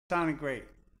Sounded great.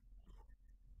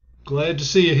 Glad to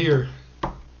see you here.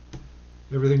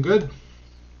 Everything good?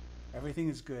 Everything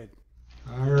is good.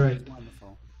 All right.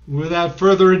 Wonderful. Without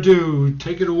further ado,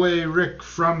 take it away, Rick,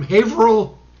 from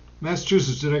Haverhill,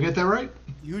 Massachusetts. Did I get that right?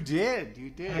 You did. You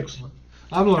did. Excellent.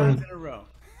 I'm 2 times learning. in a row.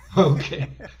 Okay.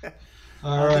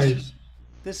 All right.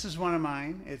 This is one of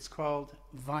mine. It's called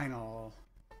Vinyl.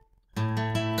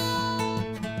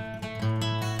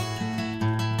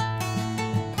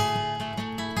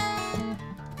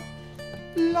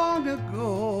 Long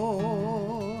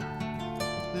ago,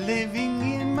 living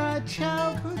in my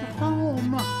childhood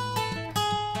home,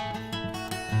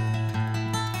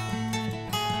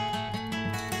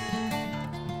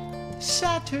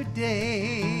 Saturday,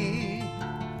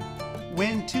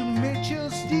 went to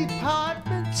Mitchell's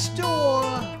department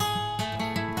store.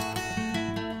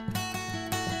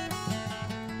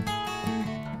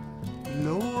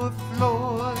 Lower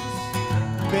floors,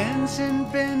 bends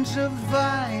and bends of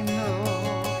vinyl,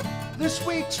 the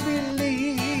sweets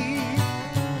relief,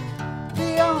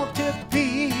 the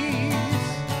altarpiece,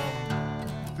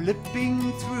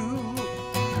 flipping through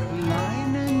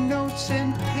liner notes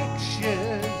and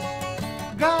pictures,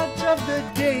 gods of the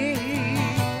day,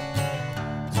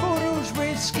 photos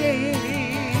risque.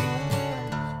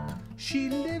 She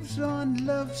lives on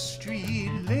Love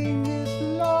Street, lingers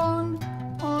long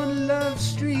on Love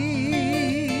Street.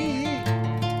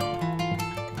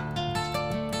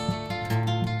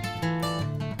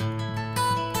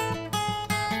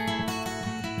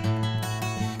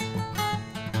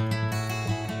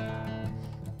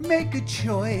 Make a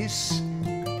choice,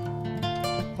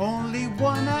 only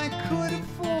one I could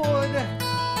afford.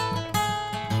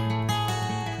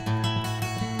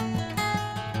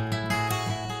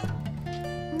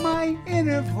 My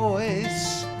inner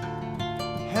voice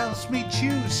helps me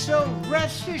choose, so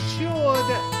rest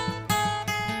assured.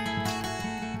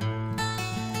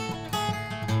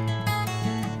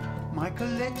 My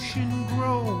collection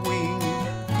growing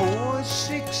for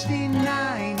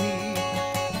 60-90.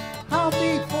 I'll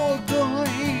be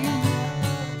foregoing,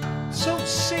 so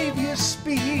save your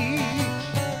speech.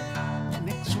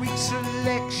 Next week's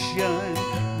selection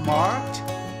marked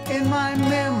in my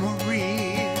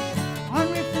memories. On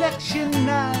reflection,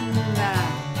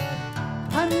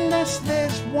 unless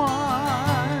there's one.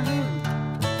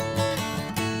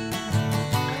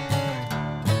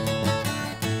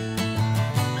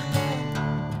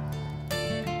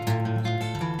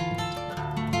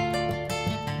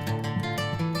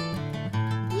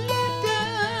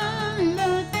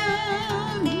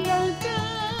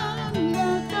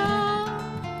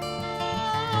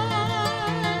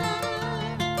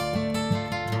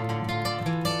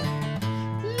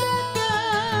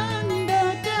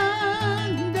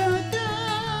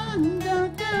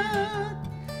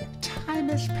 Time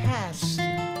has passed,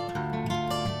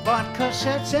 bought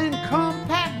cassettes and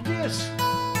compact discs.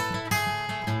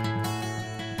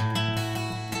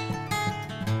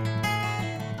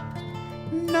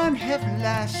 None have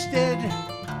lasted.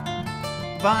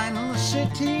 Vinyl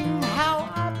sitting, how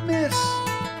I miss.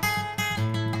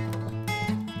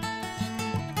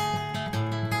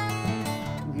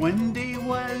 One day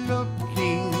while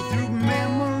looking through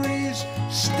memories,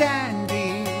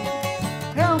 standing,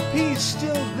 LP's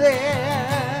still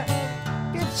there.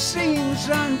 It seems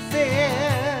unfair.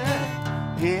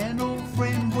 An old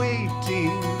friend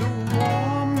waiting, the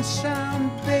warm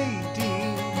sound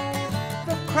fading,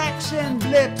 the cracks and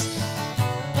blips,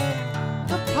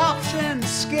 the pops and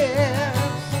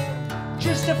scares,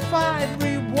 justified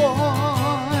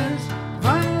rewards.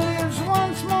 Vinyl lives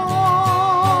once more.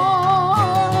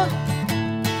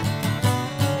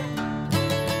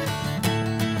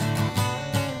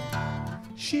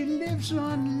 She lives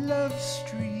on Love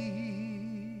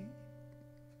Street.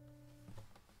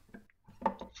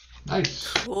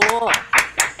 Nice. Cool.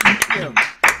 Thank you.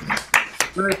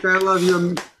 Rick, I love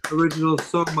your original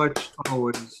so much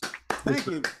always. Thank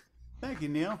you. Thank you,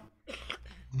 Neil.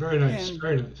 Very nice. And-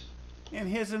 Very nice. And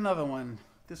here's another one.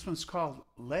 This one's called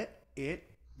Let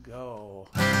It Go.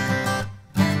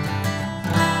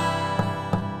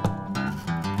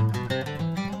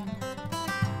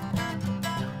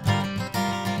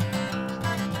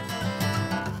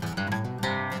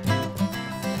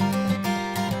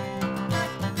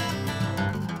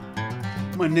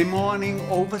 Monday morning,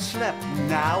 overslept,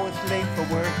 now it's late for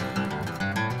work.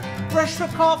 Brushed for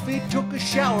coffee, took a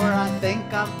shower, I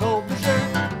think I'll go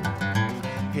berserk.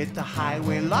 Hit the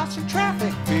highway, lots of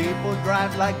traffic, people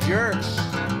drive like jerks.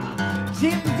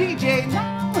 See the DJ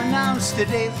now announced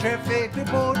today's traffic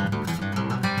report.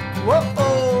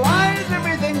 Whoa, why is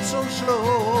everything so slow?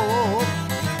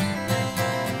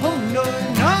 Oh no,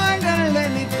 no, I'm gonna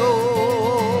let it go.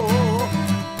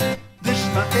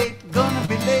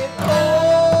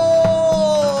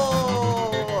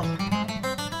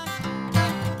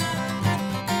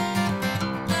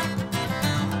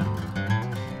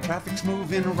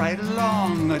 right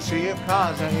along, a sea of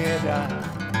cars ahead.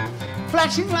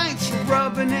 Flashing lights,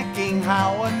 rubbernecking,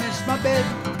 how I miss my bed.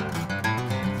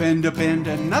 Fender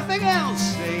bender, nothing else,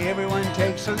 say everyone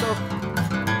takes a look.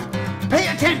 Pay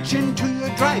attention to your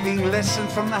driving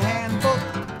lessons from the handbook.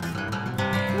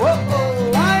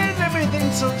 Whoa, why is everything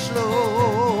so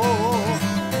slow?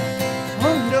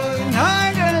 Wondering how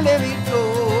I'm gonna let it go.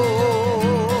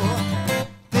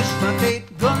 This my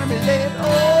fate, gonna be late. Oh,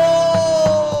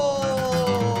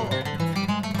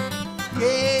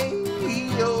 yeah,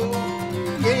 yo,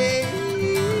 yeah,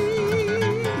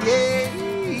 yeah,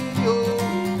 yo,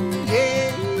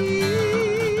 yeah.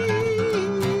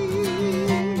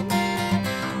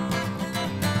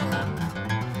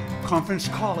 Conference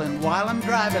calling while I'm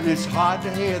driving, it's hard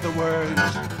to hear the words.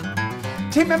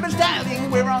 Team members dialing,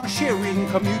 we're on sharing,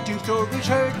 commuting stories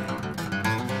heard.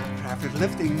 Traffic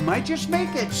lifting might just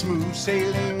make it, smooth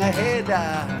sailing ahead.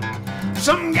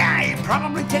 Some guy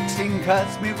probably texting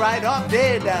cuts me right off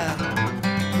dead.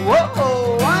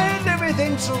 Whoa, why is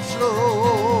everything so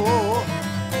slow?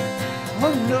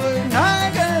 Wondering how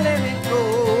I'm gonna let it go.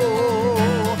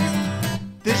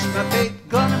 This my fate,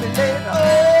 gonna be late. Oh,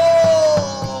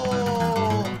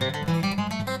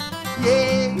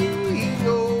 yeah.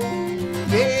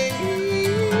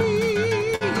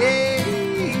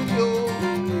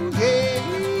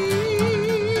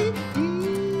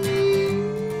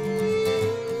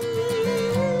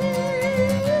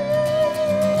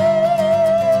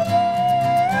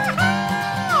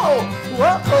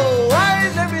 Whoa, why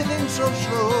is everything so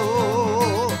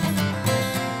slow?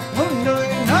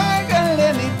 Wondering how I'm gonna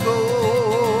let it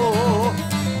go.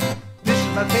 This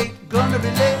is my fate, gonna be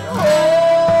late. Oh!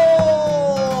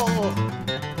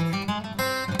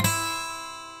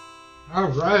 All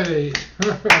right.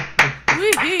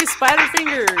 Wee-hee, spider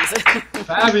fingers.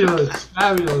 Fabulous,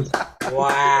 fabulous.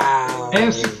 Wow.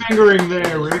 Fancy fingering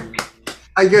there, Rick.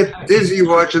 I get dizzy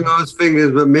watching those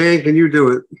fingers, but man, can you do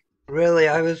it? Really,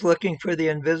 I was looking for the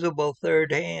invisible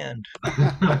third hand. Ooh,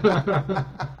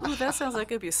 that sounds like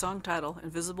it'd be a song title.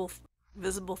 Invisible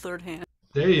Third Hand.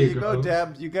 There There you you go. go,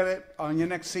 Deb. You got it on your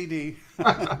next CD.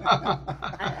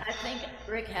 I think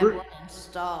Rick had one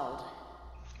installed.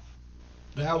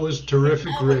 That was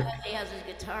terrific, No, Rick. because he has his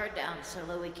guitar down so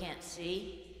low we can't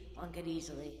see. One could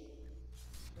easily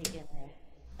sneak in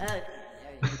there. Okay,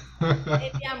 there you go.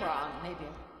 Maybe I'm wrong. Maybe I'm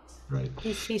wrong. Right.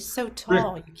 He's so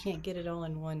tall, you can't get it all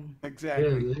in one. Yeah,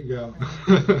 Exactly. there you go.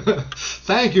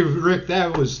 Thank you, Rick.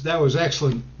 That was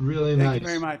excellent. Really nice. Thank you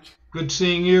very much. Good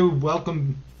seeing you.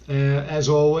 Welcome as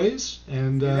always.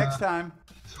 And See you next time.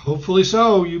 hopefully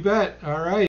so. You bet. All right.